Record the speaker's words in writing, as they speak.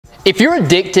If you're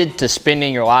addicted to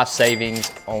spending your life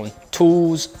savings on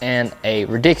tools and a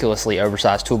ridiculously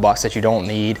oversized toolbox that you don't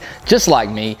need, just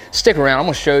like me, stick around. I'm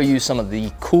gonna show you some of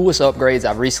the coolest upgrades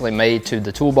I've recently made to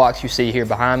the toolbox you see here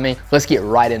behind me. Let's get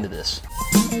right into this.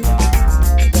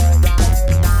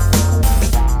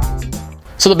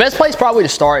 So the best place probably to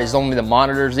start is only the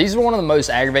monitors. These are one of the most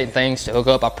aggravating things to hook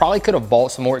up. I probably could have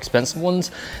bought some more expensive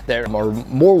ones that are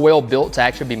more well built to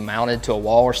actually be mounted to a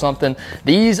wall or something.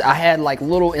 These, I had like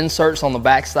little inserts on the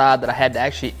back side that I had to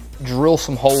actually drill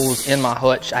some holes in my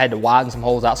hutch. I had to widen some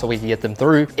holes out so we could get them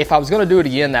through. If I was gonna do it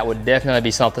again, that would definitely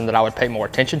be something that I would pay more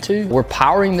attention to. We're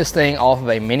powering this thing off of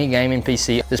a mini gaming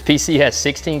PC. This PC has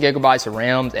 16 gigabytes of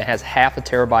RAM. It has half a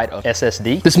terabyte of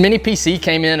SSD. This mini PC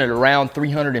came in at around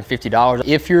 $350.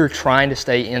 If you're trying to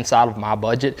stay inside of my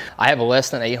budget, I have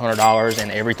less than $800 and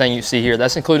everything you see here.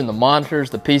 That's including the monitors,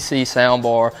 the PC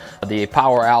soundbar, the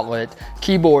power outlet,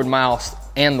 keyboard, mouse,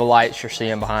 and the lights you're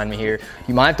seeing behind me here.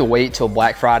 You might have to wait till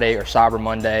Black Friday or Cyber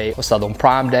Monday. What's the other one?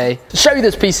 Prime Day. To show you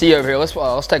this PC over here,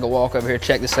 let's take a walk over here,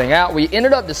 check this thing out. We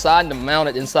ended up deciding to mount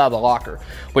it inside the locker,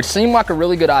 which seemed like a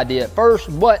really good idea at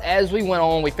first, but as we went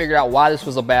on, we figured out why this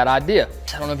was a bad idea.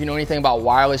 I don't know if you know anything about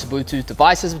wireless Bluetooth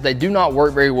devices, but they do not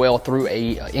work very well through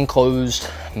a enclosed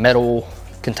metal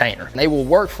container. They will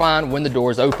work fine when the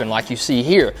door is open like you see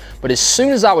here, but as soon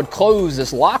as I would close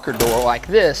this locker door like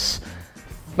this,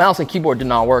 mouse and keyboard did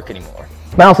not work anymore.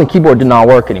 Mouse and keyboard did not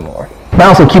work anymore.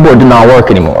 Mouse and keyboard did not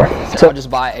work anymore. So I'll just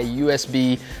buy a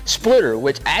USB splitter,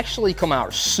 which actually come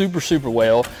out super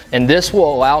well, and this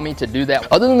will allow me to do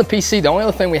that. Other than the PC, the only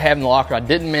other thing we have in the locker I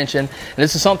didn't mention, and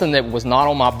this is something that was not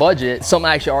on my budget, something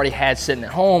I actually already had sitting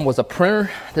at home, was a printer.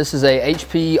 This is a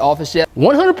HP OfficeJet.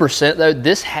 100% though,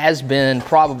 this has been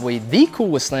probably the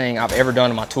coolest thing I've ever done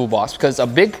in my toolbox, because a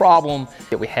big problem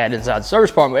that we had inside the service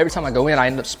department, every time I go in, I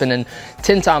end up spending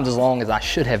 10 times as long as I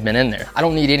should have been in there. I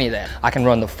don't need any of that. I can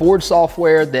run the Ford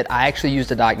software that I actually use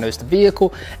to diagnose the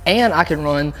vehicle, and I can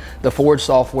run the Ford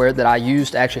software that I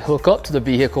use to actually hook up to the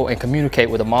vehicle and communicate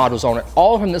with the modules on it,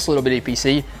 all from this little bitty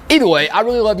PC. Either way, I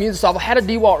really love music stuff. I had a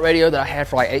DeWalt radio that I had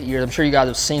for like 8 years. I'm sure you guys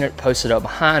have seen it posted up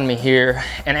behind me here.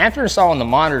 And after installing the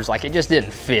monitors, like it just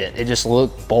didn't fit. It just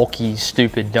looked bulky,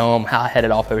 stupid, dumb, how I had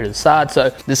it off over to the side. So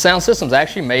this sound system's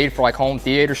actually made for like home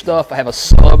theater stuff. I have a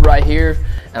sub right here,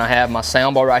 and I have my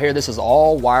soundbar right here. This is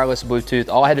all wireless Bluetooth.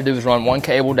 All I had to do was run one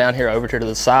cable down here over to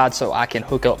the side so I can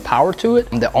hook up power to it.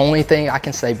 The only thing I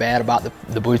can say bad about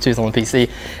the Bluetooth on the PC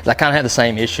is I kind of had the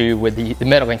same issue with the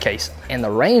metal encasing. And the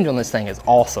range on this thing is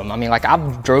awesome. I mean, like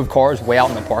I've drove cars way out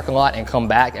in the parking lot and come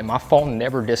back and my phone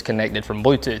never disconnected from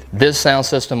Bluetooth. This sound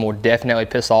system will definitely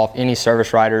piss off any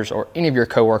service writers or any of your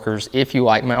coworkers if you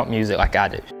like mount music like I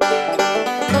do.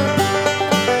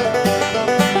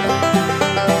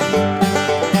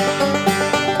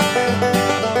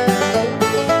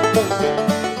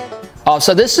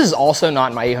 So this is also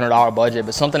not my $800 budget,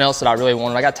 but something else that I really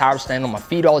wanted. I got tired of standing on my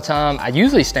feet all the time. I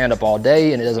usually stand up all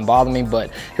day and it doesn't bother me,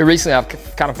 but here recently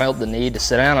I've kind of felt the need to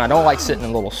sit down. I don't like sitting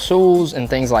in little stools and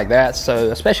things like that, so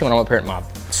especially when I'm up here at my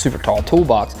super tall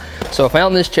toolbox. So I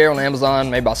found this chair on Amazon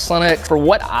made by Sonex. For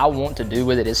what I want to do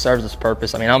with it, it serves its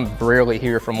purpose. I mean, I'm rarely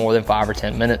here for more than 5 or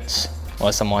 10 minutes.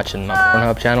 Unless I'm watching my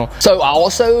Pornhub channel. So I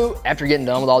also, after getting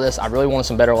done with all this, I really wanted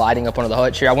some better lighting up under the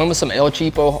hutch here. I went with some El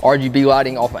Cheapo RGB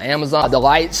lighting off of Amazon. The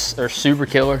lights are super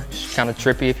killer. It's kind of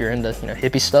trippy if you're into, you know,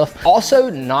 hippie stuff. Also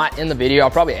not in the video,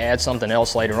 I'll probably add something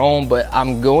else later on, but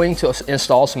I'm going to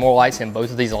install some more lights in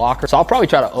both of these lockers. So I'll probably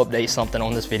try to update something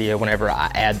on this video whenever I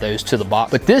add those to the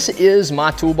box. But this is my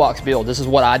toolbox build. This is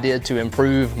what I did to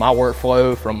improve my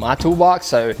workflow from my toolbox.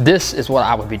 So this is what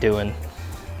I would be doing.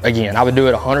 Again, I would do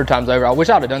it 100 times over. I wish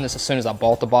I would have done this as soon as I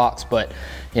bought the box, but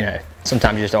you know,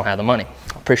 sometimes you just don't have the money.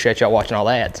 I appreciate y'all watching all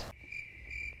the ads.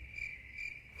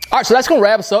 All right, so that's gonna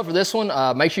wrap us up for this one.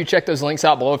 Make sure you check those links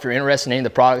out below if you're interested in any of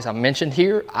the products I mentioned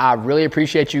here. I really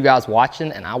appreciate you guys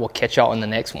watching, and I will catch y'all in the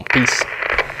next one. Peace.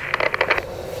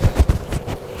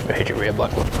 Hit your red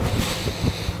button.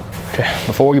 Okay,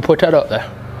 before you put that up though.